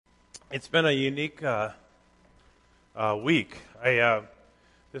It's been a unique week.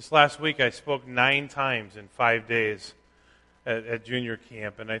 This last week I spoke 9 times in 5 days at junior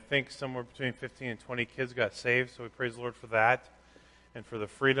camp, and I think somewhere between 15 and 20 kids got saved, so we praise the Lord for that, and for the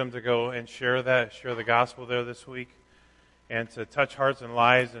freedom to go and share the gospel there this week, and to touch hearts and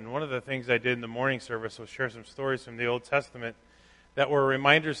lives. And one of the things I did in the morning service was share some stories from the Old Testament that were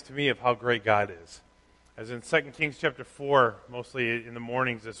reminders to me of how great God is. As in 2 Kings chapter 4, mostly in the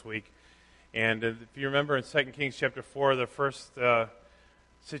mornings this week. And if you remember in 2 Kings chapter 4, the first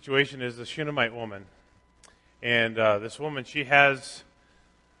situation is the Shunammite woman. And this woman, she has,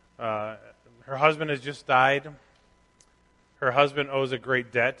 her husband has just died. Her husband owes a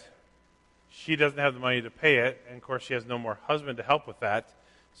great debt. She doesn't have the money to pay it. And of course, she has no more husband to help with that.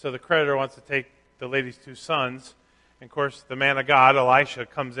 So the creditor wants to take the lady's 2 sons. And of course, the man of God, Elisha,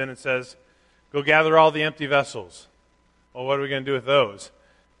 comes in and says, "Go gather all the empty vessels." Well, what are we going to do with those?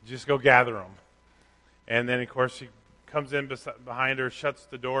 Just go gather them. And then, of course, she comes in behind her, shuts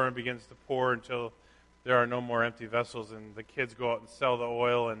the door, and begins to pour until there are no more empty vessels. And the kids go out and sell the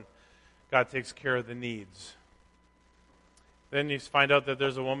oil, and God takes care of the needs. Then you find out that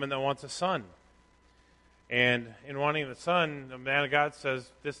there's a woman that wants a son. And in wanting the son, the man of God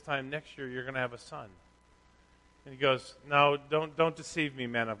says, "This time next year, you're going to have a son." And he goes, "No, don't deceive me,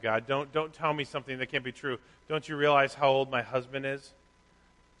 man of God. Don't tell me something that can't be true. Don't you realize how old my husband is?"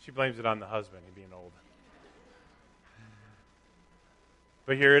 She blames it on the husband, he being old.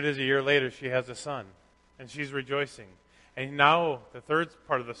 But here it is, a year later, she has a son, and she's rejoicing. And now the third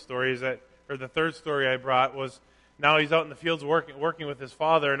part of the story the third story I brought was, now he's out in the fields working with his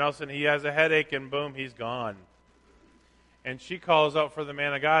father, and all of a sudden he has a headache, and boom, he's gone. And she calls out for the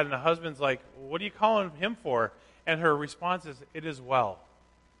man of God, and the husband's like, "What are you calling him for?" And her response is, "It is well."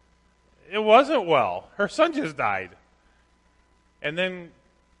 It wasn't well. Her son just died. And then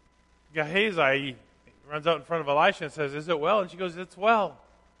Gehazi runs out in front of Elisha and says, "Is it well?" And she goes, "It's well.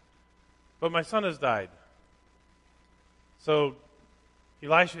 But my son has died." So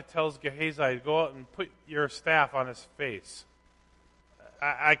Elisha tells Gehazi to go out and put your staff on his face.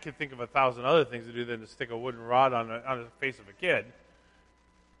 I could think of 1,000 other things to do than to stick a wooden rod on the face of a kid.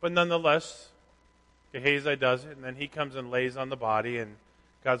 But nonetheless, Gehazi does it, and then he comes and lays on the body, and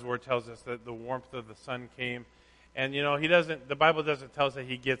God's word tells us that the warmth of the sun came. And, the Bible doesn't tell us that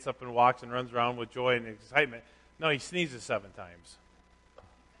he gets up and walks and runs around with joy and excitement. No, he sneezes 7 times.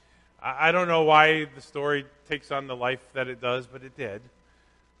 I don't know why the story takes on the life that it does, but it did.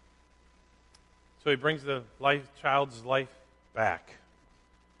 So he brings the child's life back.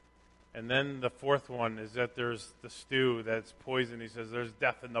 And then the fourth one is that there's the stew that's poisoned. He says, "There's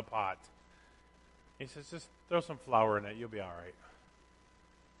death in the pot." He says, "Just throw some flour in it. You'll be all right."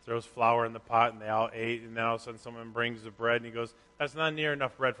 Throws flour in the pot, and they all ate. And then all of a sudden someone brings the bread, and he goes, "That's not near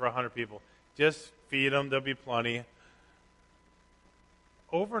enough bread for 100 people. Just feed them. There'll be plenty."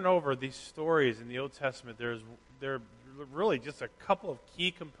 Over and over, these stories in the Old Testament, there are really just a couple of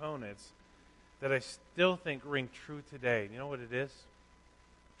key components that I still think ring true today. You know what it is?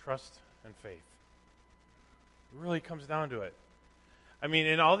 Trust and faith. It really comes down to it. I mean,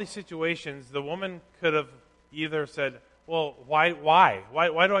 in all these situations, the woman could have either said, "Well, why do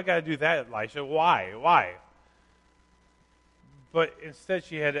I got to do that, Elisha? Why?" But instead,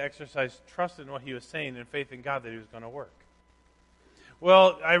 she had to exercise trust in what he was saying and faith in God that he was going to work.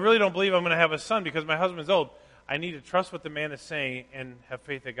 "Well, I really don't believe I'm going to have a son because my husband's old." I need to trust what the man is saying and have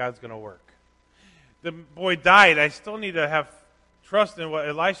faith that God's going to work. The boy died. I still need to have trust in what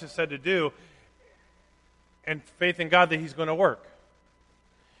Elisha said to do and faith in God that he's going to work.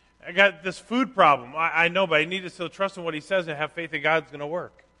 I got this food problem. I know, but I need to still trust in what he says and have faith that God's going to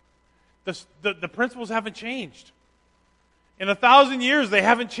work. The principles haven't changed. In 1,000 years, they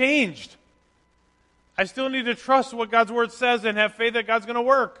haven't changed. I still need to trust what God's word says and have faith that God's going to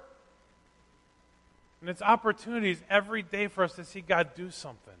work. And it's opportunities every day for us to see God do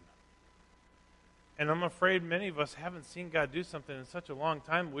something. And I'm afraid many of us haven't seen God do something in such a long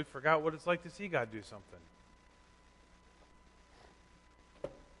time, we forgot what it's like to see God do something.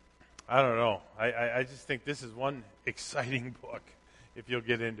 I don't know. I just think this is one exciting book, if you'll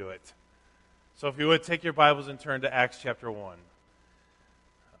get into it. So if you would, take your Bibles and turn to Acts chapter 1.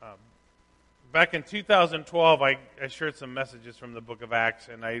 Back in 2012, I shared some messages from the book of Acts,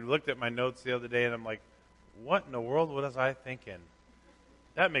 and I looked at my notes the other day, and I'm like, what in the world was I thinking?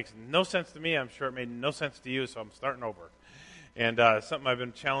 That makes no sense to me. I'm sure it made no sense to you, so I'm starting over. And something I've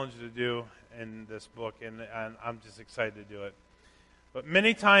been challenged to do in this book, and I'm just excited to do it. But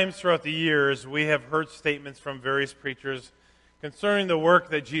many times throughout the years, we have heard statements from various preachers concerning the work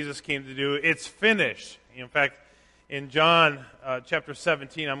that Jesus came to do. It's finished. In fact, in John chapter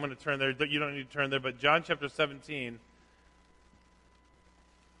 17. I'm going to turn there. You don't need to turn there, but John chapter 17.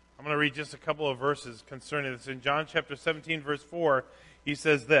 I'm going to read just a couple of verses concerning this. In John chapter 17, verse 4, he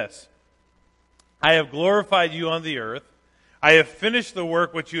says this, I have glorified you on the earth. I have finished the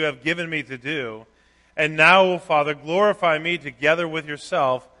work which you have given me to do. And now, O Father, glorify me together with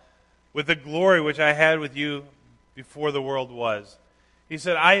yourself with the glory which I had with you before the world was. He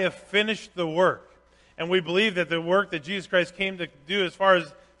said, I have finished the work. And we believe that the work that Jesus Christ came to do as far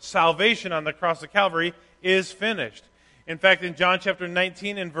as salvation on the cross of Calvary is finished. In fact, in John chapter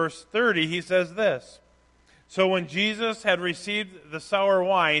 19 and verse 30, he says this, So when Jesus had received the sour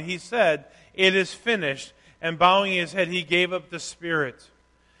wine, he said, It is finished. And bowing his head, he gave up the spirit.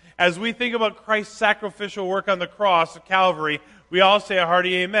 As we think about Christ's sacrificial work on the cross of Calvary, we all say a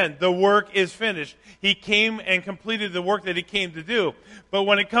hearty amen. The work is finished. He came and completed the work that he came to do. But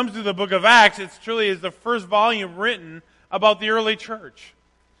when it comes to the book of Acts, it truly is the first volume written about the early church.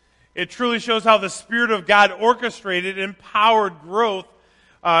 It truly shows how the Spirit of God orchestrated and empowered growth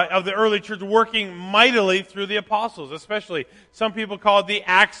of the early church, working mightily through the apostles, especially. Some people call it the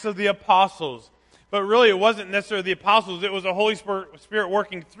Acts of the Apostles. But really, it wasn't necessarily the apostles. It was the Holy Spirit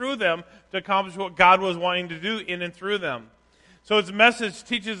working through them to accomplish what God was wanting to do in and through them. So its message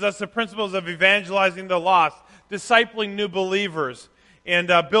teaches us the principles of evangelizing the lost, discipling new believers,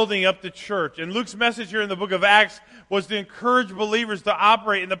 and building up the church. And Luke's message here in the book of Acts was to encourage believers to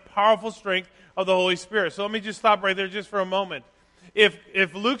operate in the powerful strength of the Holy Spirit. So let me just stop right there just for a moment. If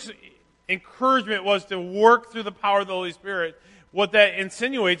Luke's encouragement was to work through the power of the Holy Spirit, what that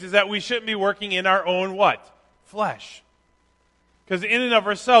insinuates is that we shouldn't be working in our own what? Flesh. Because in and of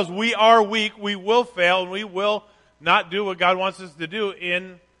ourselves, we are weak, we will fail, and we will not do what God wants us to do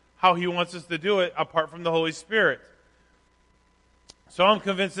in how He wants us to do it apart from the Holy Spirit. So I'm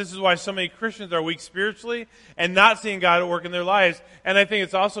convinced this is why so many Christians are weak spiritually and not seeing God at work in their lives. And I think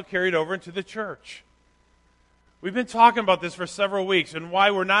it's also carried over into the church. We've been talking about this for several weeks and why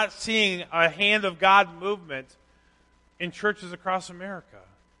we're not seeing a hand of God movement in churches across America.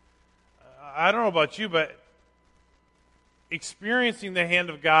 I don't know about you, but experiencing the hand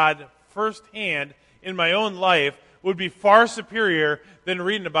of God firsthand in my own life would be far superior than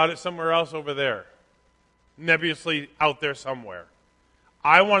reading about it somewhere else over there, nebulously out there somewhere.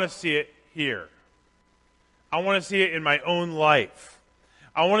 I want to see it here. I want to see it in my own life.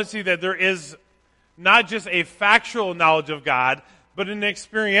 I want to see that there is not just a factual knowledge of God, but an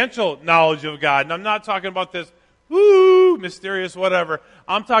experiential knowledge of God. And I'm not talking about this mysterious whatever.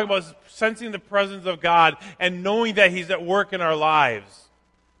 I'm talking about sensing the presence of God and knowing that He's at work in our lives.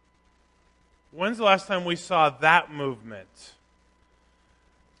 When's the last time we saw that movement?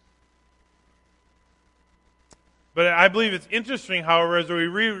 But I believe it's interesting, however, as we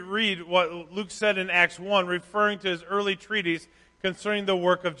reread what Luke said in Acts 1, referring to his early treatise concerning the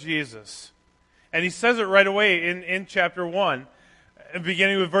work of Jesus. And he says it right away in chapter 1.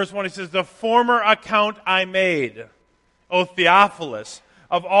 Beginning with verse 1, he says, The former account I made, O Theophilus,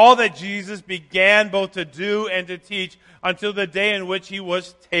 of all that Jesus began both to do and to teach until the day in which He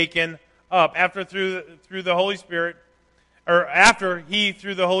was taken up. After through the Holy Spirit, or after He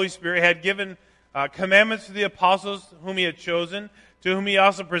through the Holy Spirit had given commandments to the apostles whom He had chosen, to whom He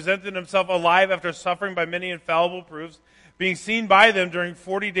also presented Himself alive after suffering by many infallible proofs, being seen by them during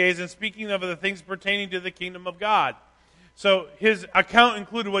 40 days and speaking of the things pertaining to the kingdom of God. So his account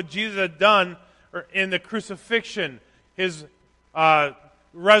included what Jesus had done in the crucifixion, His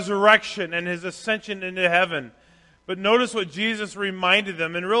resurrection, and His ascension into heaven. But notice what Jesus reminded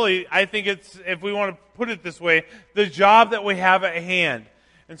them, and really, I think it's, if we want to put it this way, the job that we have at hand.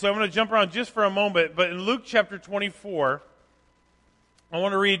 And so I'm going to jump around just for a moment, but in Luke chapter 24, I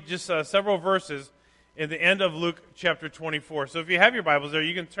want to read just several verses in the end of Luke chapter 24. So if you have your Bibles there,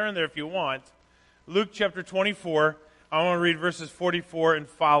 you can turn there if you want. Luke chapter 24, I want to read verses 44 and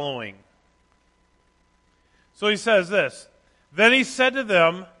following. So he says this, Then He said to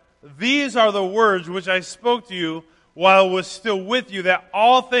them, These are the words which I spoke to you while I was still with you, that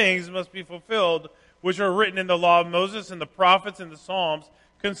all things must be fulfilled, which are written in the law of Moses and the prophets and the Psalms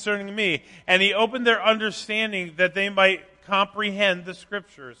concerning me. And He opened their understanding that they might comprehend the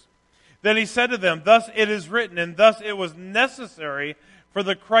Scriptures. Then He said to them, Thus it is written, and thus it was necessary for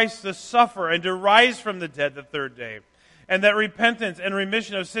the Christ to suffer and to rise from the dead the third day, and that repentance and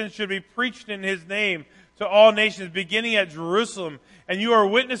remission of sins should be preached in His name to all nations, beginning at Jerusalem. And you are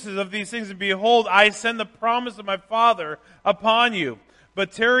witnesses of these things, and behold, I send the promise of my Father upon you.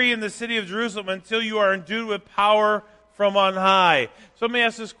 But tarry in the city of Jerusalem until you are endued with power from on high. So let me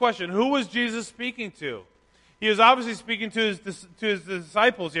ask this question. Who was Jesus speaking to? He was obviously speaking to his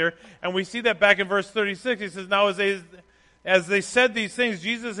disciples here, and we see that back in verse 36. He says, now as they said these things,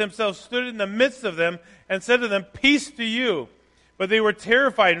 Jesus himself stood in the midst of them and said to them, peace to you. But they were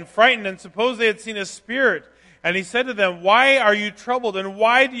terrified and frightened and supposed they had seen a spirit. And he said to them, why are you troubled, and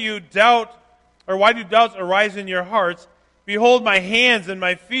why do doubts arise in your hearts? Behold my hands and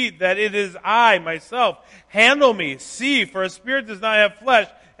my feet, that it is I myself. Handle me, see, for a spirit does not have flesh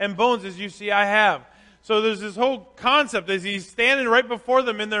and bones as you see I have. So there's this whole concept as he's standing right before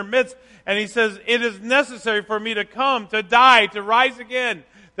them in their midst, and he says, it is necessary for me to come, to die, to rise again,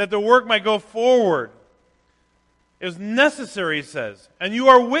 that the work might go forward. It was necessary, he says, and you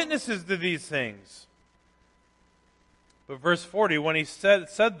are witnesses to these things. But verse 40, when he said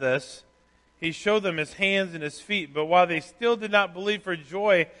this, he showed them his hands and his feet. But while they still did not believe for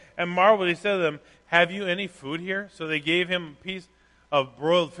joy and marveled, he said to them, have you any food here? So they gave him a piece of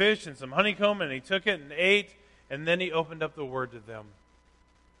broiled fish and some honeycomb, and he took it and ate, and then he opened up the word to them.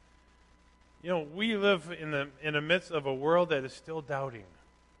 You know, we live in the midst of a world that is still doubting.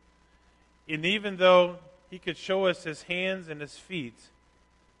 And even though he could show us his hands and his feet,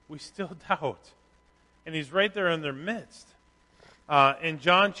 we still doubt. And he's right there in their midst. In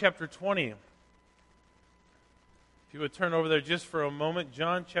John chapter 20, if you would turn over there just for a moment,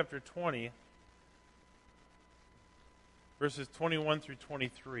 John chapter 20, verses 21 through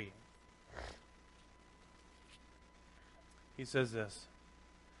 23. He says this.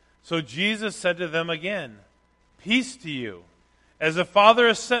 So Jesus said to them again, peace to you. As the Father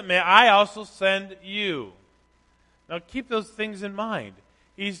has sent me, I also send you. Now keep those things in mind.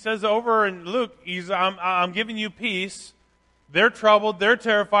 He says over in Luke, I'm giving you peace. They're troubled, they're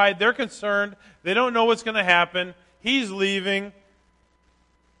terrified, they're concerned, they don't know what's going to happen. He's leaving.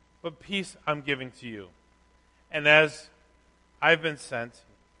 But peace I'm giving to you. And as I've been sent,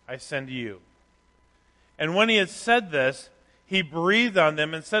 I send you. And when he had said this, he breathed on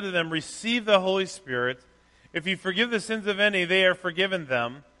them and said to them, receive the Holy Spirit. If you forgive the sins of any, they are forgiven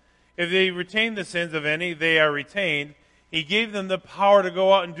them. If they retain the sins of any, they are retained. He gave them the power to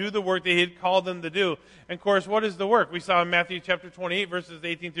go out and do the work that he had called them to do. And of course, what is the work? We saw in Matthew chapter 28, verses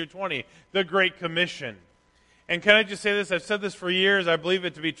 18 through 20, the Great Commission. And can I just say this? I've said this for years. I believe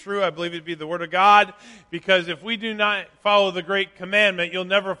it to be true. I believe it to be the Word of God. Because if we do not follow the Great Commandment, you'll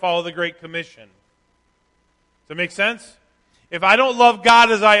never follow the Great Commission. Does that make sense? If I don't love God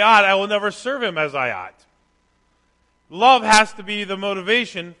as I ought, I will never serve Him as I ought. Love has to be the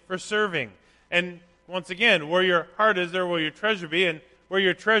motivation for serving. And once again, where your heart is, there will your treasure be. And where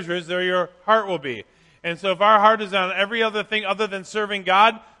your treasure is, there your heart will be. And so if our heart is on every other thing other than serving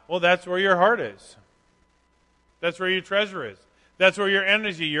God, well, that's where your heart is. That's where your treasure is. That's where your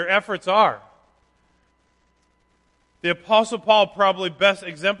energy, your efforts are. The Apostle Paul probably best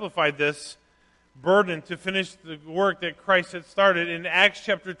exemplified this burden to finish the work that Christ had started in Acts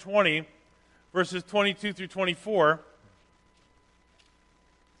chapter 20, verses 22 through 24.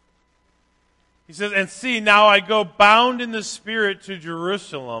 He says, and see, now I go bound in the Spirit to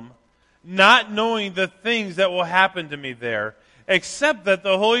Jerusalem, not knowing the things that will happen to me there, except that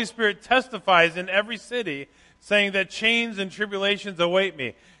the Holy Spirit testifies in every city, saying that chains and tribulations await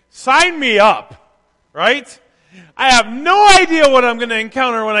me. Sign me up, right? I have no idea what I'm going to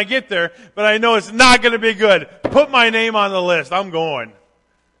encounter when I get there, but I know it's not going to be good. Put my name on the list. I'm going.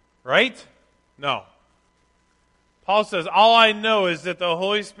 Right? No. Paul says, all I know is that the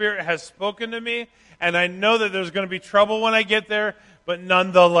Holy Spirit has spoken to me, and I know that there's going to be trouble when I get there, but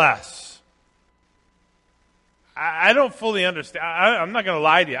nonetheless. I don't fully understand. I'm not going to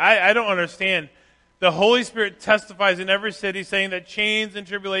lie to you. I don't understand. The Holy Spirit testifies in every city, saying that chains and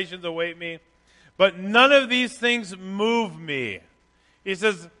tribulations await me. But none of these things move me. He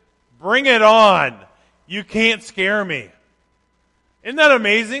says, bring it on. You can't scare me. Isn't that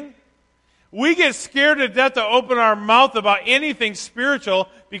amazing? We get scared to death to open our mouth about anything spiritual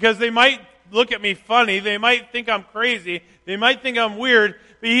because they might look at me funny. They might think I'm crazy. They might think I'm weird.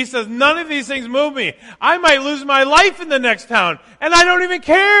 But he says, none of these things move me. I might lose my life in the next town, and I don't even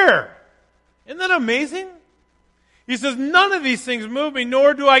care. Isn't that amazing? He says, none of these things move me,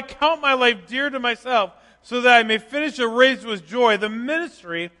 nor do I count my life dear to myself, so that I may finish the race with joy, the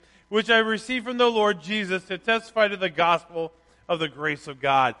ministry which I received from the Lord Jesus to testify to the gospel of the grace of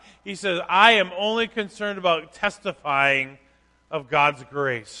God. He says, I am only concerned about testifying of God's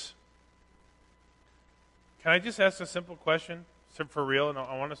grace. Can I just ask a simple question, for real, and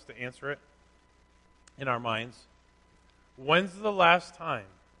I want us to answer it in our minds? When's the last time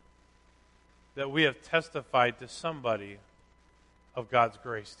that we have testified to somebody of God's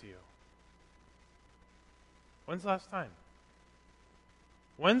grace to you? When's the last time?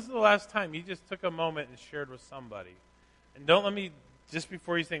 When's the last time you just took a moment and shared with somebody? And don't let me, just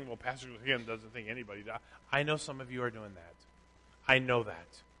before you think, well, Pastor Glenn doesn't think anybody does. I know some of you are doing that. I know that.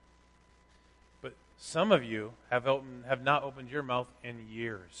 But some of you have not opened your mouth in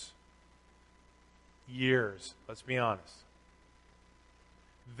years. Years, let's be honest.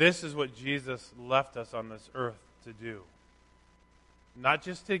 This is what Jesus left us on this earth to do. Not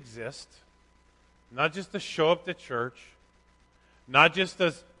just to exist, not just to show up to church, not just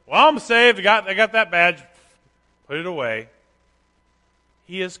as, well, I'm saved, I got that badge, put it away.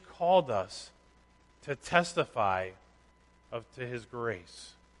 He has called us to testify to His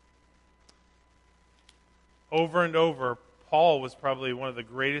grace. Over and over, Paul was probably one of the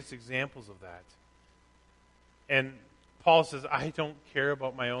greatest examples of that. And Paul says, I don't care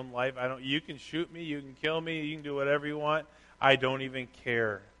about my own life. You can shoot me, you can kill me, you can do whatever you want. I don't even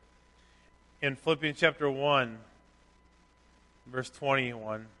care. In Philippians chapter 1, verse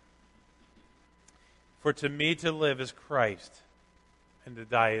 21, for to me to live is Christ, and to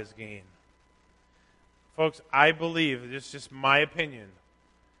die is gain. Folks, I believe, it's just my opinion,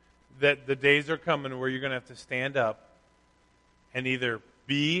 that the days are coming where you're going to have to stand up and either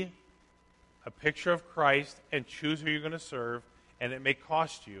be a picture of Christ and choose who you're going to serve, and it may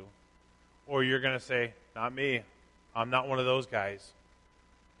cost you, or you're going to say, not me, I'm not one of those guys.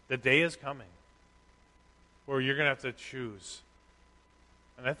 The day is coming where you're going to have to choose.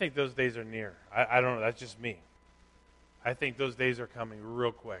 And I think those days are near. I don't know, that's just me. I think those days are coming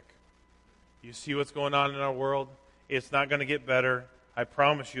real quick. You see what's going on in our world? It's not going to get better. I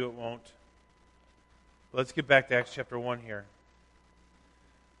promise you it won't. Let's get back to Acts chapter 1 here.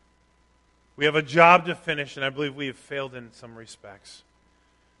 We have a job to finish, and I believe we have failed in some respects.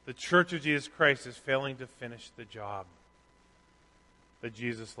 The Church of Jesus Christ is failing to finish the job that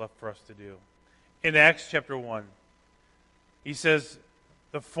Jesus left for us to do. In Acts chapter 1, he says,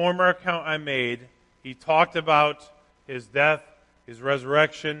 the former account I made, he talked about His death, His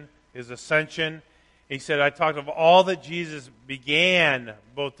resurrection, His ascension. He said, I talked of all that Jesus began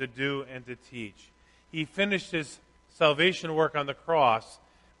both to do and to teach. He finished His salvation work on the cross,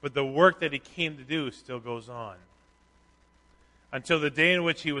 but the work that He came to do still goes on. Until the day in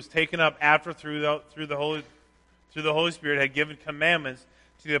which He was taken up after through the Holy Spirit had given commandments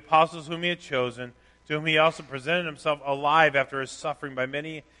to the apostles whom He had chosen, to whom He also presented Himself alive after His suffering by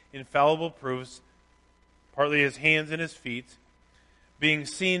many infallible proofs, partly His hands and His feet, being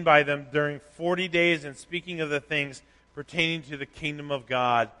seen by them during 40 days and speaking of the things pertaining to the kingdom of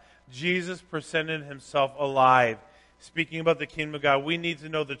God. Jesus presented Himself alive, speaking about the kingdom of God. We need to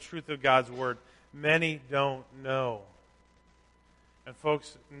know the truth of God's Word. Many don't know. And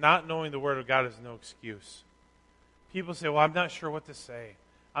folks, not knowing the Word of God is no excuse. People say, well, I'm not sure what to say.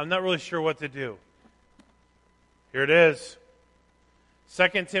 I'm not really sure what to do. Here it is.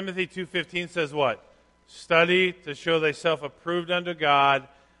 2 Timothy 2:15 says what? Study to show thyself approved unto God,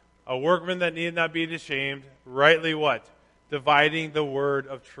 a workman that need not be ashamed, rightly what? Dividing the word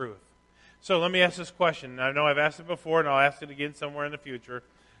of truth. So let me ask this question. I know I've asked it before, and I'll ask it again somewhere in the future.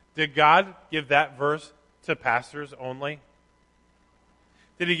 Did God give that verse to pastors only?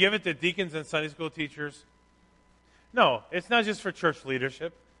 Did He give it to deacons and Sunday school teachers? No, it's not just for church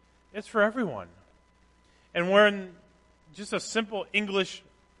leadership. It's for everyone. And we're in just a simple English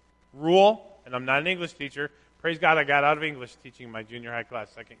rule, and I'm not an English teacher. Praise God, I got out of English teaching my junior high class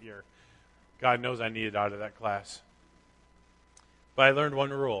second year. God knows I needed out of that class. But I learned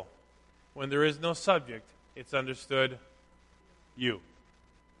one rule. When there is no subject, it's understood you.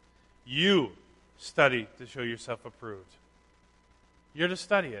 You study to show yourself approved. You're to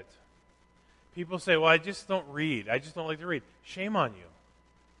study it. People say, well, I just don't read. I just don't like to read. Shame on you.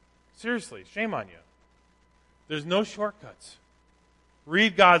 Seriously, shame on you. There's no shortcuts.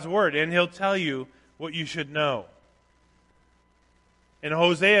 Read God's Word, and He'll tell you what you should know. In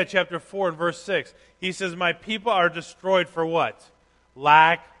Hosea chapter 4 and verse 6, He says, my people are destroyed for what?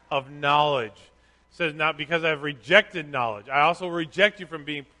 Lack of knowledge. He says, not because I've rejected knowledge. I also reject you from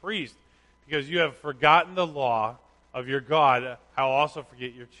being priest, because you have forgotten the law of your God. I'll also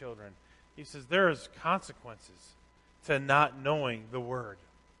forget your children. He says, there is consequences to not knowing the Word.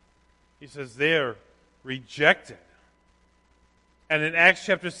 He says, they are rejected. And in Acts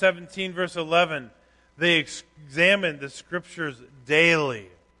chapter 17, verse 11, they examined the Scriptures daily.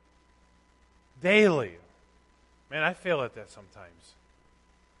 Daily. Man, I fail at that sometimes.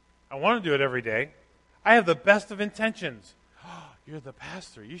 I want to do it every day. I have the best of intentions. Oh, you're the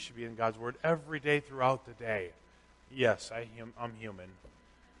pastor. You should be in God's Word every day throughout the day. Yes, I'm human.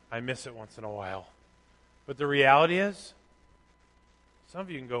 I miss it once in a while. But the reality is, some of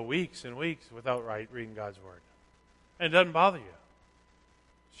you can go weeks and weeks without reading God's Word. And it doesn't bother you.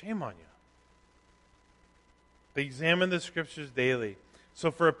 Shame on you. They examined the Scriptures daily.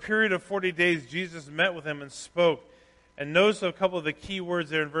 So for a period of 40 days, Jesus met with them and spoke. And notice a couple of the key words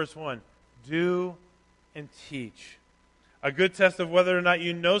there in verse 1. Do and teach. A good test of whether or not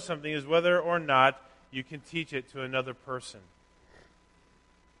you know something is whether or not you can teach it to another person.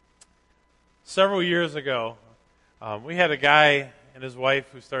 Several years ago, we had a guy and his wife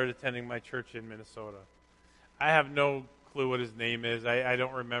who started attending my church in Minnesota. I have no clue what his name is. I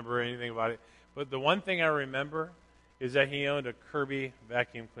don't remember anything about it. But the one thing I remember is that he owned a Kirby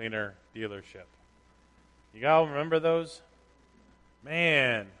vacuum cleaner dealership. You all remember those?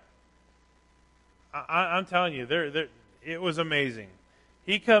 Man, I'm telling you, it was amazing.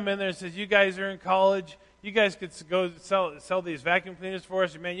 He come in there and says, you guys are in college. You guys could go sell these vacuum cleaners for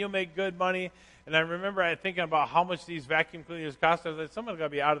us. Man, you'll make good money. And I remember thinking about how much these vacuum cleaners cost. I was like, someone's got to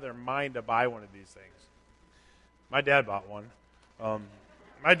be out of their mind to buy one of these things. My dad bought one.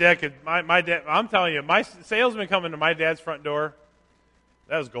 My dad, I'm telling you, my salesman coming to my dad's front door,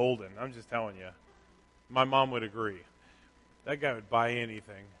 that was golden. I'm just telling you. My mom would agree. That guy would buy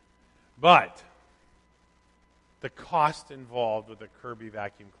anything. But the cost involved with a Kirby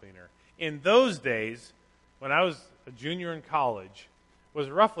vacuum cleaner in those days, when I was a junior in college, was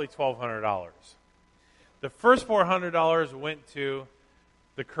roughly $1,200. The first $400 went to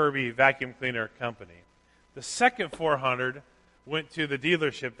the Kirby vacuum cleaner company. The second $400 went to the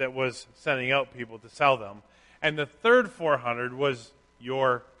dealership that was sending out people to sell them. And the third $400 was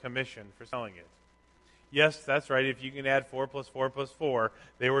your commission for selling it. Yes, that's right. If you can add 4 plus 4 plus 4,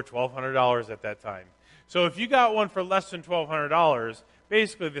 they were $1,200 at that time. So if you got one for less than $1,200,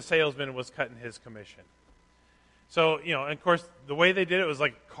 basically the salesman was cutting his commission. So, and of course, the way they did it was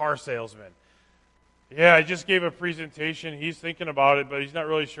like a car salesman. Yeah, I just gave a presentation. He's thinking about it, but he's not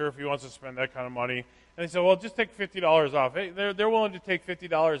really sure if he wants to spend that kind of money. And they said, well, just take $50 off. Hey, they're willing to take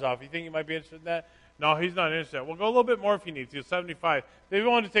 $50 off. You think you might be interested in that? No, he's not interested. Well, go a little bit more if you need to, $75. They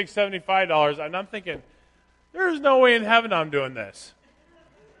wanted to take $75, and I'm thinking, there is no way in heaven I'm doing this.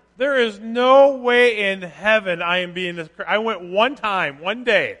 There is no way in heaven I am being this. I went one time, one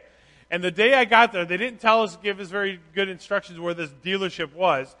day, and the day I got there, they didn't give us very good instructions where this dealership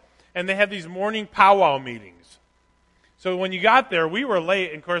was, and they had these morning powwow meetings. So when you got there, we were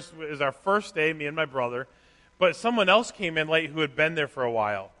late, and of course, it was our first day, me and my brother, but someone else came in late who had been there for a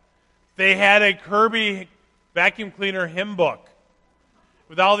while. They had a Kirby vacuum cleaner hymn book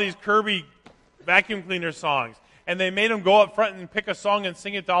with all these Kirby vacuum cleaner songs. And they made him go up front and pick a song and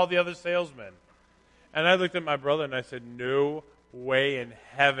sing it to all the other salesmen. And I looked at my brother and I said, no way in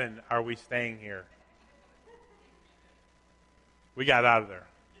heaven are we staying here. We got out of there.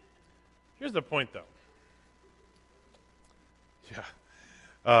 Here's the point, though.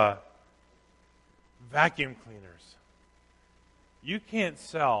 Vacuum cleaners. You can't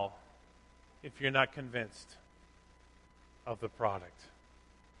sell if you're not convinced of the product.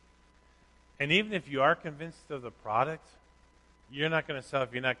 And even if you are convinced of the product, you're not going to sell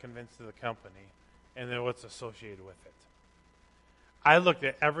if you're not convinced of the company and then what's associated with it. I looked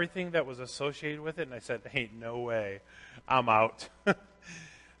at everything that was associated with it and I said, ain't no way. I'm out.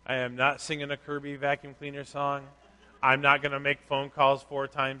 I am not singing a Kirby vacuum cleaner song. I'm not going to make phone calls 4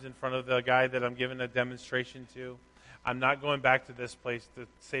 times in front of the guy that I'm giving a demonstration to. I'm not going back to this place to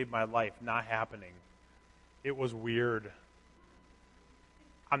save my life. Not happening. It was weird.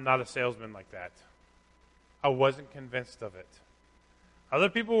 I'm not a salesman like that. I wasn't convinced of it. Other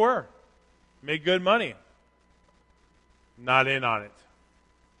people were. Made good money. Not in on it.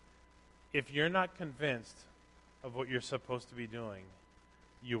 If you're not convinced of what you're supposed to be doing,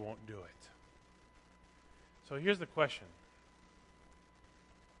 you won't do it. So here's the question.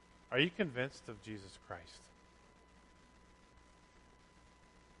 Are you convinced of Jesus Christ?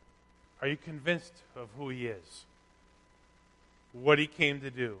 Are you convinced of who he is? What he came to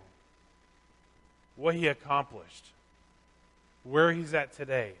do? What he accomplished? Where he's at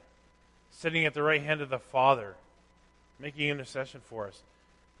today? Sitting at the right hand of the Father, making intercession for us,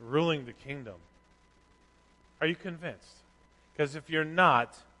 ruling the kingdom. Are you convinced? Because if you're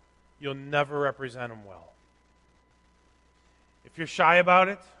not, you'll never represent him well. If you're shy about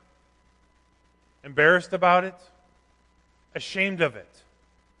it, embarrassed about it, ashamed of it,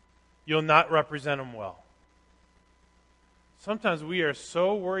 you'll not represent him well. Sometimes we are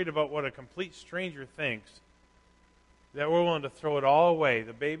so worried about what a complete stranger thinks that we're willing to throw it all away,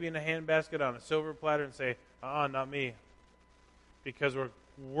 the baby in a handbasket on a silver platter, and say, not me. Because we're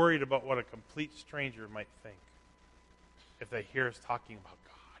worried about what a complete stranger might think if they hear us talking about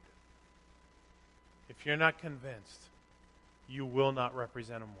God. If you're not convinced, you will not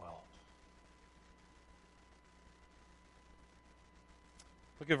represent him well.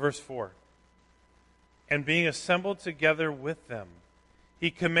 Look at verse 4. And being assembled together with them,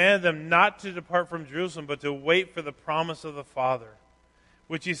 he commanded them not to depart from Jerusalem, but to wait for the promise of the Father,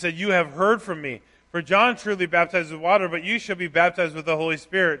 which he said, you have heard from me. For John truly baptized with water, but you shall be baptized with the Holy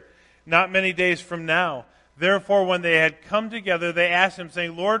Spirit not many days from now. Therefore, when they had come together, they asked him,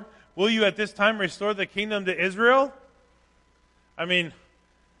 saying, Lord, will you at this time restore the kingdom to Israel? I mean,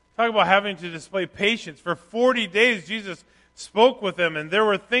 talk about having to display patience. For 40 days, Jesus spoke with them, and there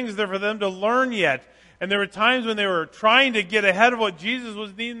were things there for them to learn yet. And there were times when they were trying to get ahead of what Jesus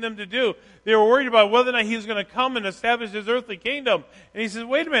was needing them to do. They were worried about whether or not he was going to come and establish his earthly kingdom. And he says,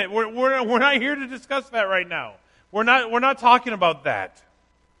 wait a minute, we're not here to discuss that right now. We're not talking about that.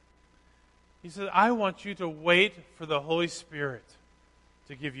 He says, I want you to wait for the Holy Spirit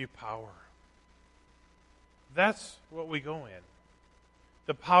to give you power. That's what we go in.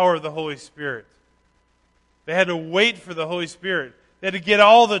 The power of the Holy Spirit. They had to wait for the Holy Spirit. They had to get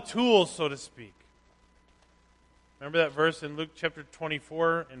all the tools, so to speak. Remember that verse in Luke chapter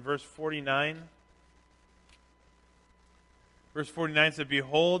 24 and verse 49? Verse 49 said,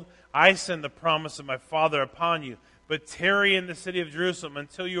 Behold, I send the promise of my Father upon you, but tarry in the city of Jerusalem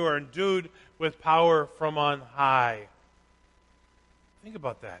until you are endued with power from on high. Think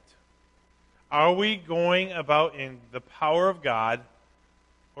about that. Are we going about in the power of God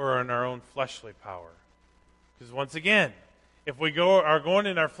or in our own fleshly power? Because once again, if we are going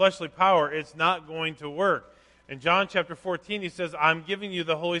in our fleshly power, it's not going to work. In John chapter 14, he says, I'm giving you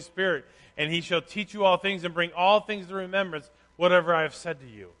the Holy Spirit, and he shall teach you all things and bring all things to remembrance, whatever I have said to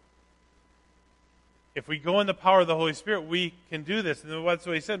you. If we go in the power of the Holy Spirit, we can do this. And that's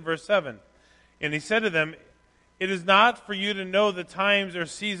what he said in verse 7. And he said to them, It is not for you to know the times or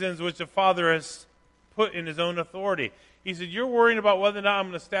seasons which the Father has put in his own authority. He said, you're worrying about whether or not I'm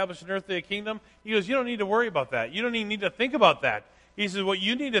going to establish an earthly kingdom? He goes, you don't need to worry about that. You don't even need to think about that. He says, what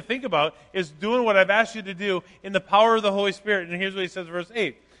you need to think about is doing what I've asked you to do in the power of the Holy Spirit. And here's what he says in verse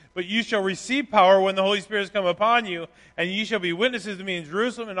 8. But you shall receive power when the Holy Spirit has come upon you, and you shall be witnesses to me in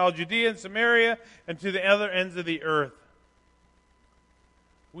Jerusalem and all Judea and Samaria and to the other ends of the earth.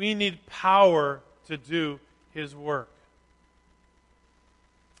 We need power to do his work.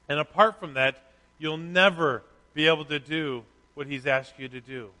 And apart from that, you'll never be able to do what he's asked you to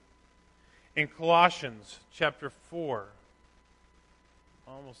do. In Colossians chapter 4,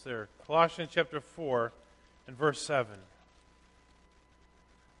 almost there, Colossians chapter 4 and verse 7.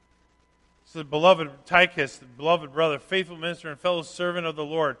 So, beloved Tychus, the beloved brother, faithful minister and fellow servant of the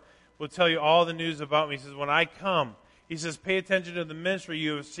Lord, will tell you all the news about me. He says, when I come, he says, pay attention to the ministry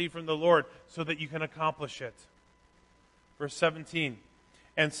you have received from the Lord so that you can accomplish it. Verse 17,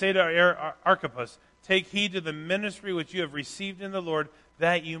 and say to Archippus, take heed to the ministry which you have received in the Lord,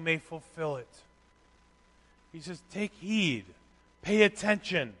 that you may fulfill it. He says, take heed. Pay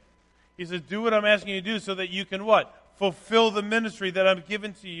attention. He says, do what I'm asking you to do so that you can what? Fulfill the ministry that I've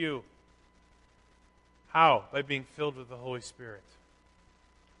given to you. How? By being filled with the Holy Spirit.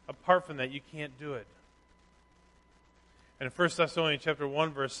 Apart from that, you can't do it. And in 1 Thessalonians chapter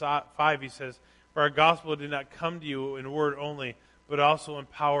 1, verse 5, he says, for our gospel did not come to you in word only, but also in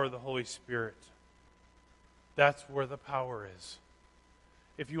power of the Holy Spirit. That's where the power is.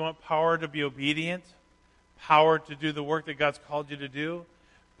 If you want power to be obedient, power to do the work that God's called you to do,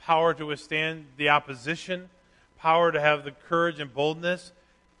 power to withstand the opposition, power to have the courage and boldness,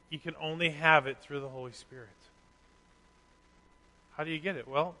 you can only have it through the Holy Spirit. How do you get it?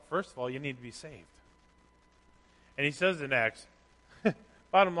 Well, first of all, you need to be saved. And he says in Acts,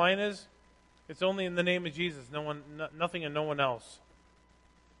 bottom line is, it's only in the name of Jesus, nothing and no one else.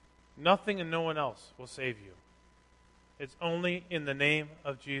 Nothing and no one else will save you. It's only in the name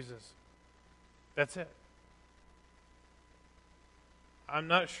of Jesus. That's it. I'm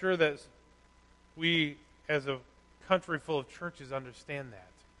not sure that we, as a country full of churches, understand that.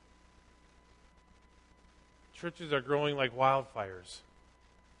 Churches are growing like wildfires.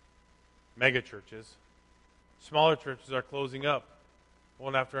 Mega churches. Smaller churches are closing up,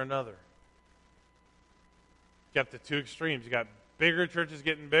 one after another. You got the two extremes. You got bigger churches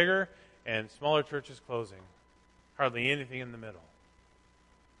getting bigger, and smaller churches closing. Hardly anything in the middle.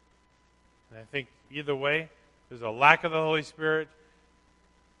 And I think either way, there's a lack of the Holy Spirit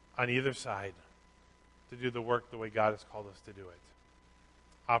on either side to do the work the way God has called us to do it.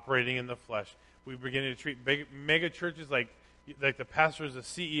 Operating in the flesh. We're beginning to treat big, mega churches like the pastor is the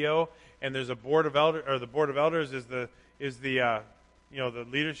CEO, and there's a board of elders, or the board of elders is the the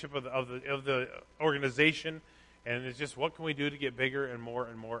leadership of the organization, and it's just what can we do to get bigger and more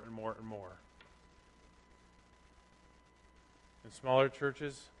and more and more and more. In smaller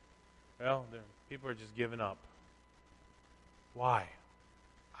churches, well, people are just giving up. Why?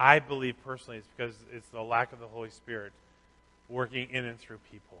 I believe personally it's because it's the lack of the Holy Spirit working in and through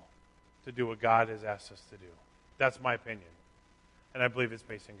people to do what God has asked us to do. That's my opinion. And I believe it's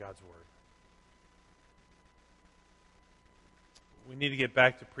based in God's Word. We need to get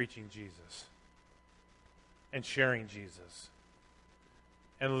back to preaching Jesus and sharing Jesus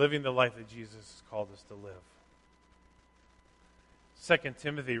and living the life that Jesus has called us to live. 2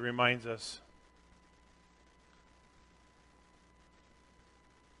 Timothy reminds us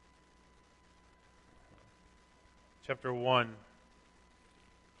chapter 1,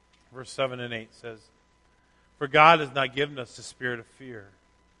 verse 7 and 8 says, "For God has not given us the spirit of fear,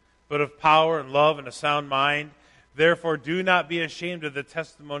 but of power and love and a sound mind. Therefore do not be ashamed of the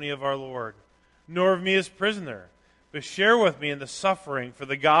testimony of our Lord, nor of me as prisoner, but share with me in the suffering for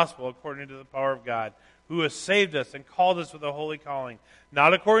the gospel according to the power of God, who has saved us and called us with a holy calling,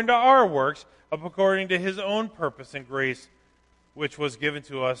 not according to our works, but according to his own purpose and grace, which was given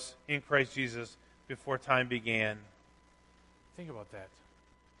to us in Christ Jesus before time began." Think about that.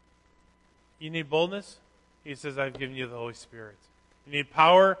 You need boldness? He says, I've given you the Holy Spirit. You need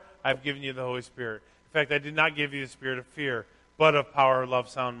power? I've given you the Holy Spirit. In fact, I did not give you the spirit of fear, but of power, love,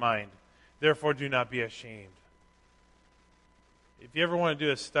 sound mind. Therefore, do not be ashamed. If you ever want to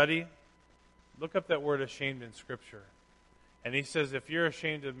do a study, look up that word ashamed in Scripture. And he says, if you're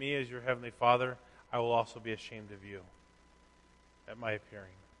ashamed of me as your heavenly Father, I will also be ashamed of you at my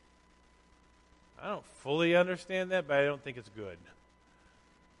appearing. I don't fully understand that, but I don't think it's good.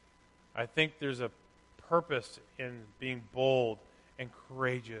 I think there's a purpose in being bold and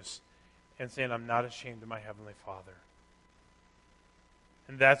courageous and saying, I'm not ashamed of my Heavenly Father.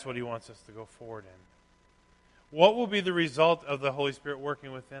 And that's what he wants us to go forward in. What will be the result of the Holy Spirit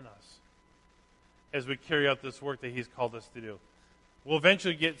working within us as we carry out this work that he's called us to do? We'll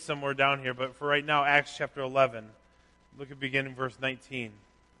eventually get somewhere down here, but for right now, Acts chapter 11. Look at beginning verse 19.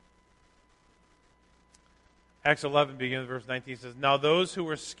 Acts 11, beginning verse 19, says, "Now those who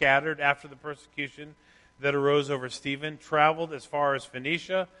were scattered after the persecution that arose over Stephen traveled as far as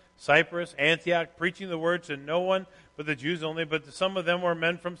Phoenicia, Cyprus, Antioch, preaching the word to no one but the Jews only. But some of them were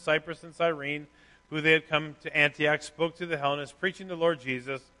men from Cyprus and Cyrene, who they had come to Antioch, spoke to the Hellenists, preaching the Lord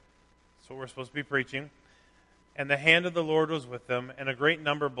Jesus." That's what we're supposed to be preaching. "And the hand of the Lord was with them, and a great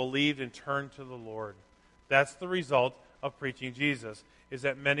number believed and turned to the Lord." That's the result of preaching Jesus, is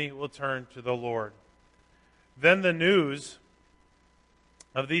that many will turn to the Lord. "Then the news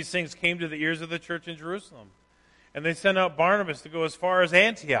of these things came to the ears of the church in Jerusalem. And they sent out Barnabas to go as far as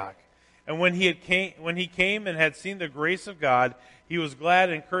Antioch. And when he came and had seen the grace of God, he was glad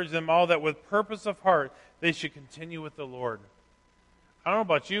and encouraged them all that with purpose of heart they should continue with the Lord." I don't know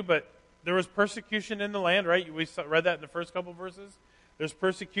about you, but there was persecution in the land, right? We read that in the first couple verses. There's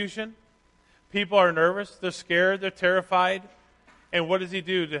persecution. People are nervous. They're scared. They're terrified. And what does he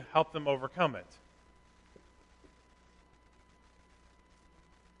do to help them overcome it?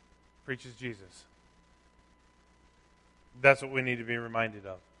 Preaches Jesus. That's what we need to be reminded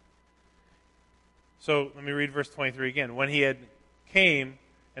of. So let me read verse 23 again. "When he had came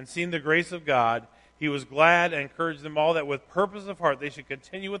and seen the grace of God, he was glad and encouraged them all that with purpose of heart they should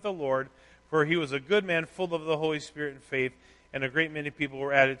continue with the Lord, for he was a good man, full of the Holy Spirit and faith, and a great many people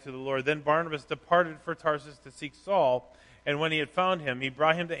were added to the Lord. Then Barnabas departed for Tarsus to seek Saul, and when he had found him, he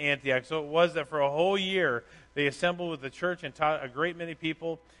brought him to Antioch. So it was that for a whole year they assembled with the church and taught a great many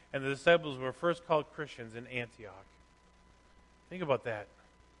people, and the disciples were first called Christians in Antioch." Think about that.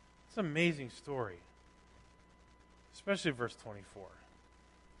 It's an amazing story. Especially verse 24.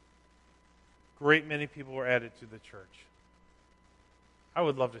 Great many people were added to the church. I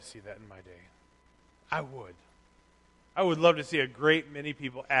would love to see that in my day. I would. I would love to see a great many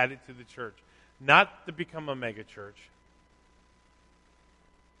people added to the church. Not to become a mega church,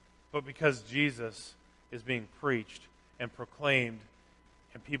 but because Jesus is being preached and proclaimed,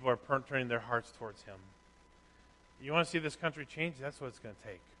 and people are turning their hearts towards him. You want to see this country change? That's what it's going to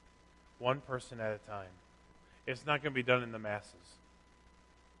take. One person at a time. It's not going to be done in the masses.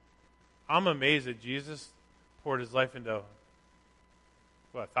 I'm amazed that Jesus poured his life into,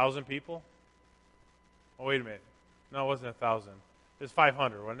 1,000 people? Oh, wait a minute. No, it wasn't 1,000. It was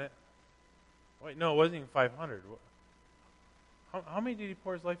 500, wasn't it? Wait, no, it wasn't even 500. How many did he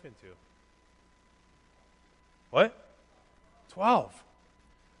pour his life into? What? 12.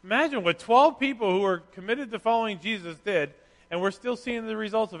 Imagine what 12 people who were committed to following Jesus did, and we're still seeing the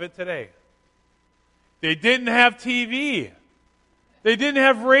results of it today. They didn't have TV. They didn't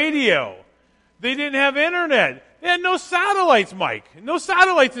have radio. They didn't have internet. They had no satellites, Mike. No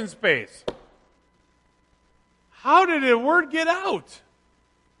satellites in space. How did the word get out?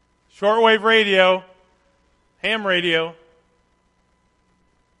 Shortwave radio, ham radio.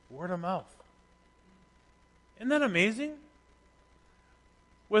 Word of mouth. Isn't that amazing?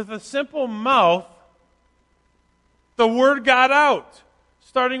 With a simple mouth, the word got out,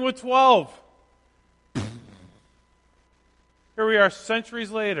 starting with 12. Here we are centuries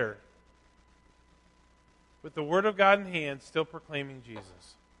later, with the Word of God in hand, still proclaiming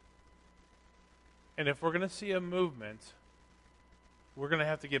Jesus. And if we're going to see a movement, we're going to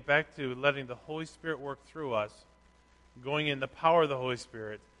have to get back to letting the Holy Spirit work through us, going in the power of the Holy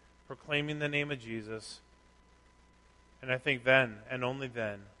Spirit, proclaiming the name of Jesus. And I think then, and only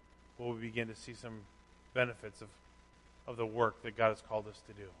then, will we begin to see some benefits of the work that God has called us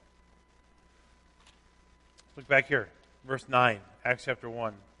to do. Look back here, verse 9, Acts chapter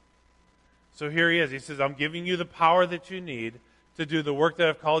 1. So here he is. He says, I'm giving you the power that you need to do the work that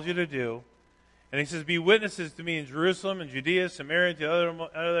I've called you to do. And he says, be witnesses to me in Jerusalem and Judea, Samaria, and to the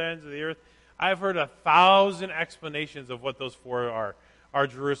other ends of the earth. I've heard 1,000 explanations of what those four are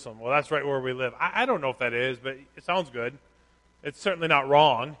Jerusalem. Well, that's right where we live. I don't know if that is, but it sounds good. It's certainly not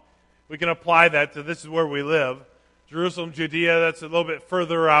wrong. We can apply that to this is where we live. Jerusalem, Judea, that's a little bit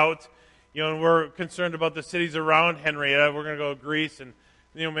further out. And we're concerned about the cities around Henrietta. We're going to go to Greece, and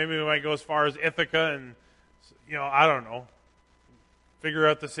maybe we might go as far as Ithaca, and I don't know. Figure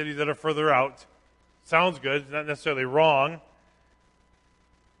out the cities that are further out. Sounds good. It's not necessarily wrong.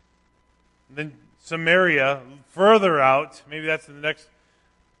 And then Samaria, further out. Maybe that's the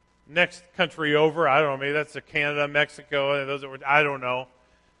next country over. I don't know. Maybe that's Canada, Mexico. I don't know.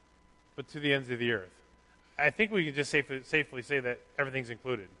 But to the ends of the earth. I think we can just safely say that everything's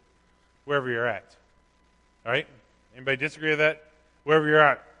included, wherever you're at. All right? Anybody disagree with that? Wherever you're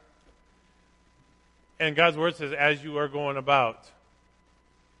at. And God's Word says, as you are going about,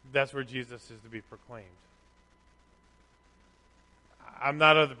 that's where Jesus is to be proclaimed. I'm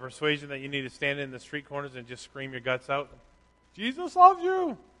not of the persuasion that you need to stand in the street corners and just scream your guts out. Jesus loves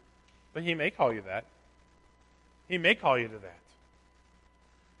you. But He may call you that. He may call you to that.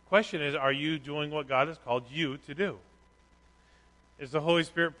 Question is, are you doing what God has called you to do? Is the Holy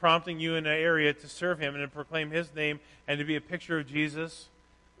Spirit prompting you in an area to serve Him and to proclaim His name and to be a picture of Jesus?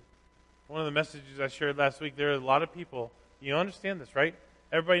 One of the messages I shared last week, there are a lot of people, you understand this, right?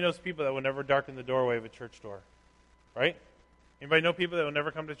 Everybody knows people that will never darken the doorway of a church door, right? Anybody know people that will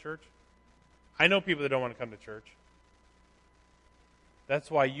never come to church? I know people that don't want to come to church. That's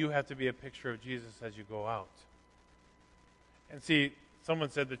why you have to be a picture of Jesus as you go out. And see, someone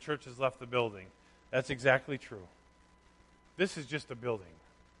said the church has left the building. That's exactly true. This is just a building.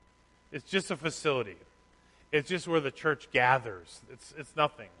 It's just a facility. It's just where the church gathers. It's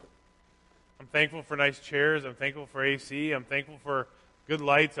nothing. I'm thankful for nice chairs. I'm thankful for AC. I'm thankful for good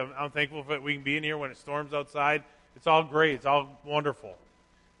lights. I'm thankful that we can be in here when it storms outside. It's all great. It's all wonderful.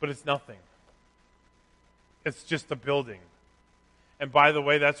 But it's nothing. It's just a building. And by the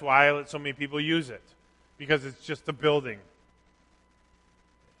way, that's why I let so many people use it. Because it's just a building.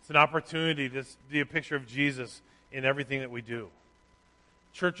 It's an opportunity to be a picture of Jesus in everything that we do.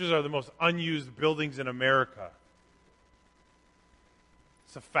 Churches are the most unused buildings in America.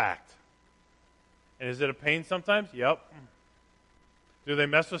 It's a fact. And is it a pain sometimes? Yep. Do they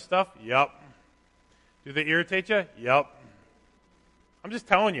mess with stuff? Yep. Do they irritate you? Yep. I'm just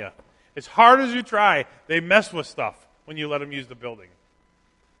telling you. As hard as you try, they mess with stuff when you let them use the building.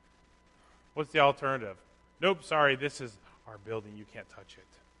 What's the alternative? Nope, sorry, this is our building. You can't touch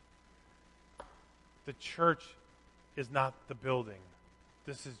it. The church is not the building.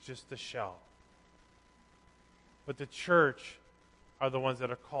 This is just the shell. But the church are the ones that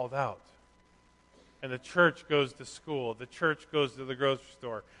are called out. And the church goes to school. The church goes to the grocery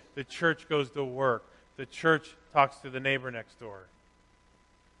store. The church goes to work. The church talks to the neighbor next door.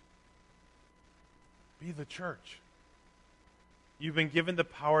 Be the church. You've been given the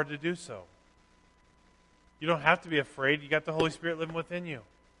power to do so. You don't have to be afraid. You got the Holy Spirit living within you.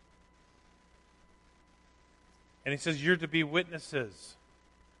 And He says, you're to be witnesses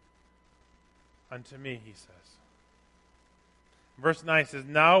unto me, He says. Verse 9 says,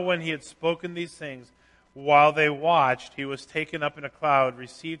 now when He had spoken these things, while they watched, He was taken up in a cloud,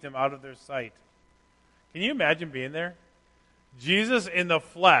 received Him out of their sight. Can you imagine being there? Jesus in the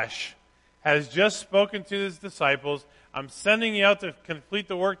flesh has just spoken to His disciples. I'm sending you out to complete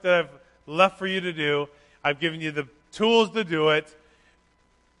the work that I've left for you to do. I've given you the tools to do it.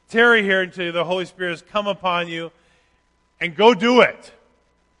 Tarry here until the Holy Spirit has come upon you, and go do it.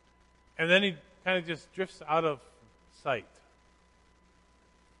 And then He kind of just drifts out of sight.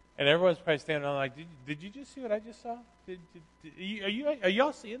 And everyone's probably standing around like, did you just see what I just saw? Are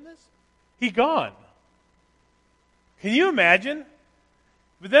y'all seeing this? He's gone. Can you imagine?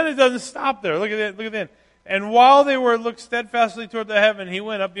 But then it doesn't stop there. Look at that. And while they were looked steadfastly toward the heaven, he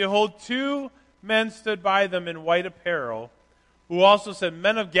went up. Behold, two men stood by them in white apparel, who also said,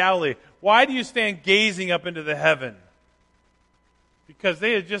 Men of Galilee, why do you stand gazing up into the heaven? Because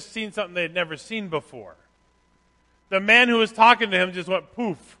they had just seen something they had never seen before. The man who was talking to him just went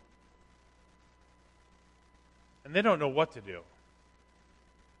poof. And they don't know what to do.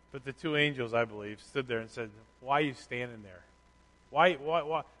 But the two angels, I believe, stood there and said, Why are you standing there? Why,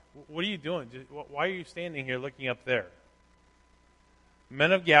 what are you doing? Why are you standing here looking up there?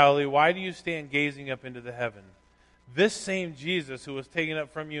 Men of Galilee, why do you stand gazing up into the heaven? This same Jesus who was taken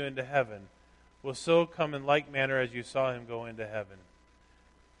up from you into heaven will so come in like manner as you saw him go into heaven.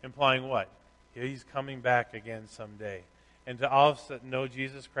 Implying what? He's coming back again someday. And to all of us that know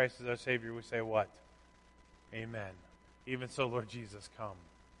Jesus Christ as our Savior, we say what? Amen. Even so, Lord Jesus, come.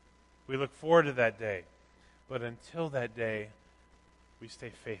 We look forward to that day. But until that day, we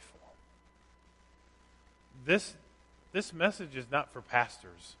stay faithful. This message is not for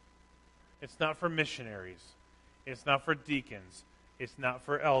pastors. It's not for missionaries. It's not for deacons. It's not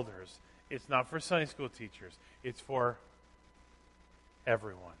for elders. It's not for Sunday school teachers. It's for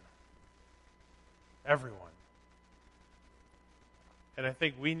everyone. Everyone. And I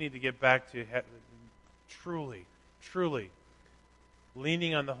think we need to get back to truly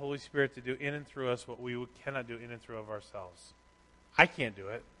leaning on the Holy Spirit to do in and through us what we cannot do in and through of ourselves. I can't do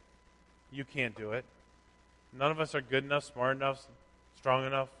it. You can't do it. None of us are good enough, smart enough, strong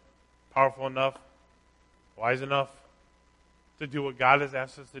enough, powerful enough, wise enough to do what God has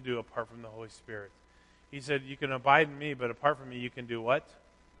asked us to do apart from the Holy Spirit. He said, you can abide in me, but apart from me, you can do what?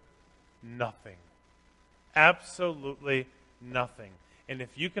 Nothing. Absolutely nothing. And if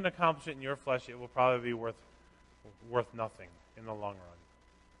you can accomplish it in your flesh, it will probably be worth nothing in the long run.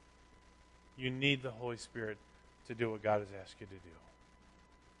 You need the Holy Spirit to do what God has asked you to do.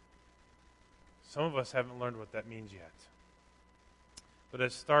 Some of us haven't learned what that means yet. But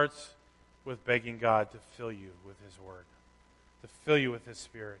it starts with begging God to fill you with His Word, to fill you with His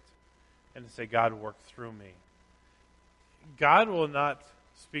Spirit, and to say, God, work through me. God will not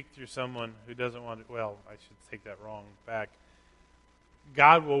speak through someone who doesn't want to, well, I should take that wrong back.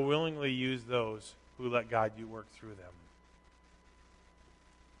 God will willingly use those who let God you work through them.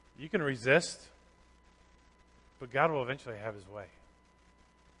 You can resist, but God will eventually have His way.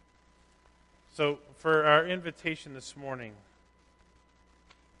 So for our invitation this morning,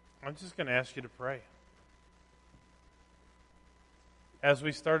 I'm just going to ask you to pray. As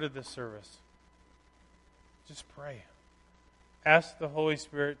we started this service, just pray. Ask the Holy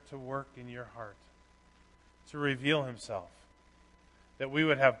Spirit to work in your heart, to reveal Himself, that we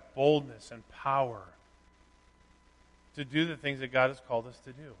would have boldness and power to do the things that God has called us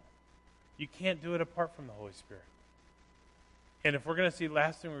to do. You can't do it apart from the Holy Spirit. And if we're going to see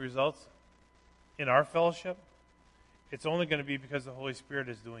lasting results in our fellowship, it's only going to be because the Holy Spirit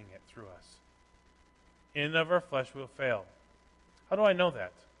is doing it through us. In and of our flesh, we'll fail. How do I know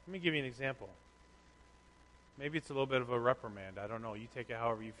that? Let me give you an example. Maybe it's a little bit of a reprimand. I don't know. You take it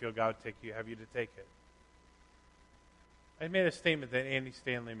however you feel God would have you to take it. I made a statement that Andy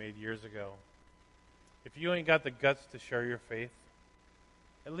Stanley made years ago. If you ain't got the guts to share your faith,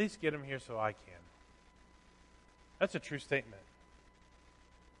 at least get him here so I can. That's a true statement.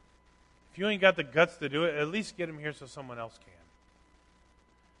 If you ain't got the guts to do it, at least get him here so someone else can.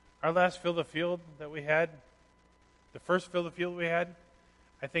 Our last Fill the Field that we had, the first Fill the Field we had,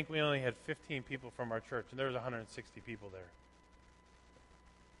 I think we only had 15 people from our church, and there was 160 people there.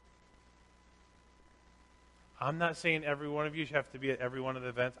 I'm not saying every one of you should have to be at every one of the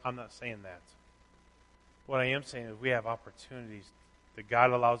events. I'm not saying that. What I am saying is we have opportunities that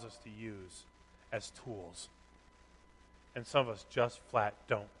God allows us to use as tools. And some of us just flat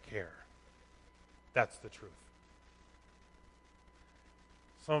don't care. That's the truth.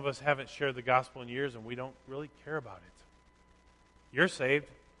 Some of us haven't shared the gospel in years, and we don't really care about it. You're saved.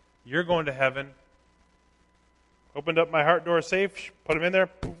 You're going to heaven. Opened up my heart door safe, put them in there,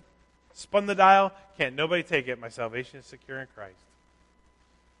 poof, spun the dial. Can't nobody take it. My salvation is secure in Christ.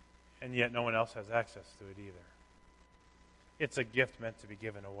 And yet no one else has access to it either. It's a gift meant to be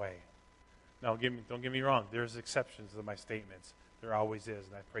given away. Now, don't get me wrong. There's exceptions to my statements. There always is,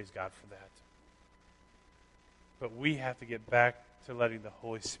 and I praise God for that. But we have to get back to letting the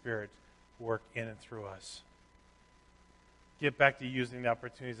Holy Spirit work in and through us. Get back to using the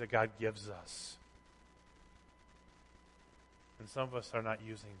opportunities that God gives us. And some of us are not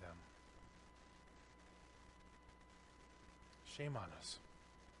using them. Shame on us.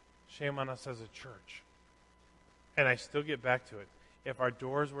 Shame on us as a church. And I still get back to it. If our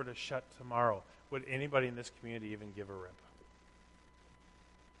doors were to shut tomorrow, would anybody in this community even give a rip?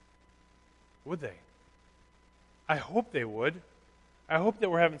 Would they? I hope they would. I hope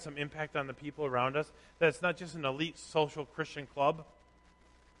that we're having some impact on the people around us, that it's not just an elite social Christian club.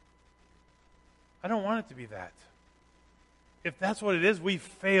 I don't want it to be that. If that's what it is, we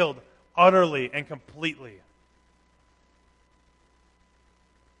failed utterly and completely.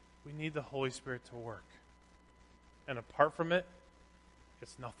 We need the Holy Spirit to work. And apart from it,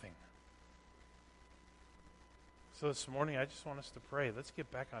 it's nothing. So this morning, I just want us to pray. Let's get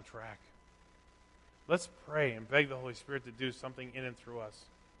back on track. Let's pray and beg the Holy Spirit to do something in and through us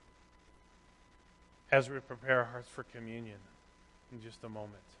as we prepare our hearts for communion in just a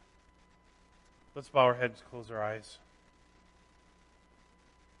moment. Let's bow our heads, close our eyes.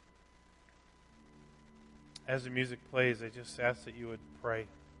 As the music plays, I just ask that you would pray.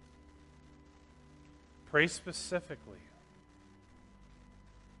 Pray specifically.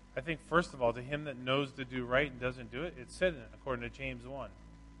 I think, first of all, to him that knows to do right and doesn't do it, it's sin, according to James 1.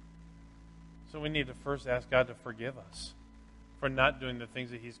 So we need to first ask God to forgive us for not doing the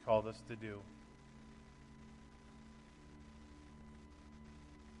things that he's called us to do.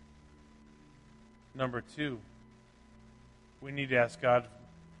 Number 2, we need to ask God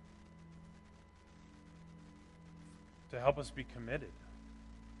to help us be committed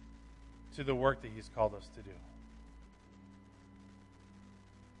to the work that he's called us to do.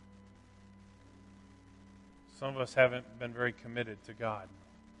 Some of us haven't been very committed to God,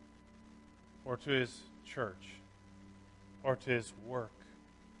 or to his church, or to his work.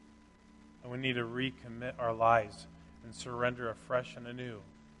 And we need to recommit our lives and surrender afresh and anew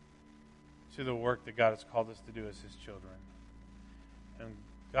to the work that God has called us to do as his children. And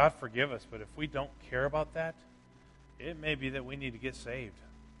God forgive us, but if we don't care about that, it may be that we need to get saved.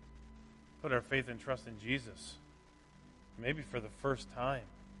 Put our faith and trust in Jesus. Maybe for the first time.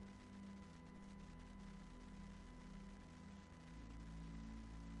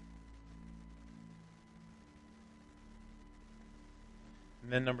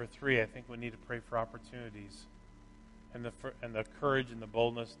 And then number 3, I think we need to pray for opportunities and the courage and the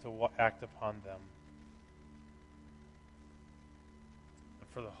boldness to act upon them. And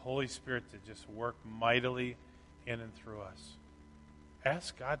for the Holy Spirit to just work mightily in and through us.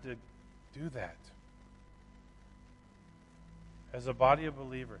 Ask God to do that. As a body of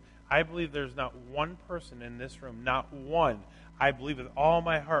believers, I believe there's not one person in this room, not one, I believe with all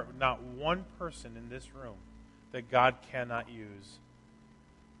my heart, not one person in this room that God cannot use.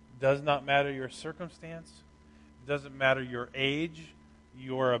 Does not matter your circumstance. Doesn't matter your age,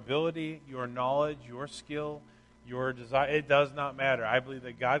 your ability, your knowledge, your skill, your desire. It does not matter. I believe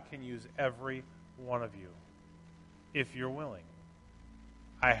that God can use every one of you if you're willing.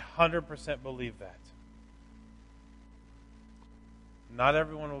 I 100% believe that. Not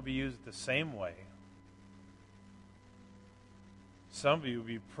everyone will be used the same way. Some of you will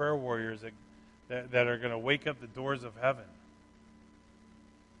be prayer warriors that are going to wake up the doors of heaven.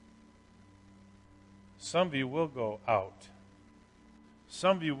 Some of you will go out.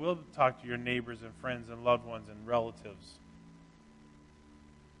 Some of you will talk to your neighbors and friends and loved ones and relatives.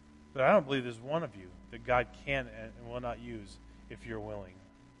 But I don't believe there's one of you that God can and will not use if you're willing.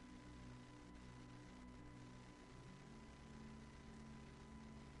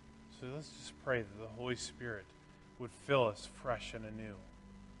 So let's just pray that the Holy Spirit would fill us fresh and anew.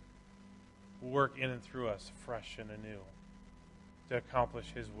 Work in and through us fresh and anew to accomplish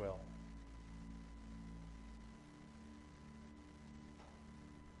his will.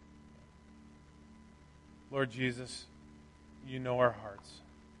 Lord Jesus, you know our hearts.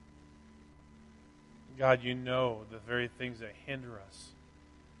 God, you know the very things that hinder us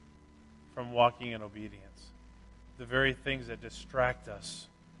from walking in obedience. The very things that distract us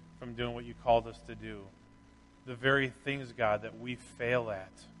from doing what you called us to do. The very things, God, that we fail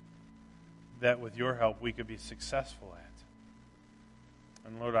at, that with your help we could be successful at.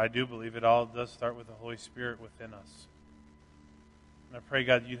 And Lord, I do believe it all does start with the Holy Spirit within us. And I pray,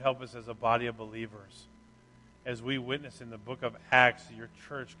 God, you'd help us as a body of believers as we witness in the book of Acts your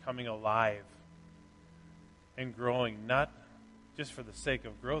church coming alive and growing, not just for the sake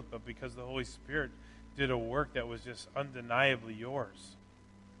of growth, but because the Holy Spirit did a work that was just undeniably yours.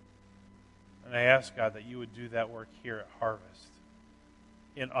 And I ask, God, that you would do that work here at Harvest,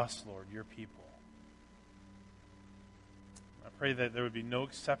 in us, Lord, your people. I pray that there would be no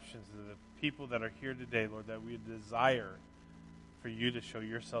exceptions to the people that are here today, Lord, that we desire for you to show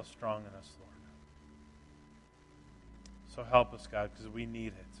yourself strong in us, Lord. So help us, God, because we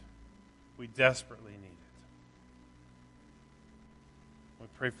need it. We desperately need it. We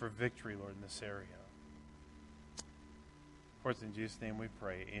pray for victory, Lord, in this area. Of course, in Jesus' name we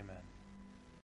pray. Amen.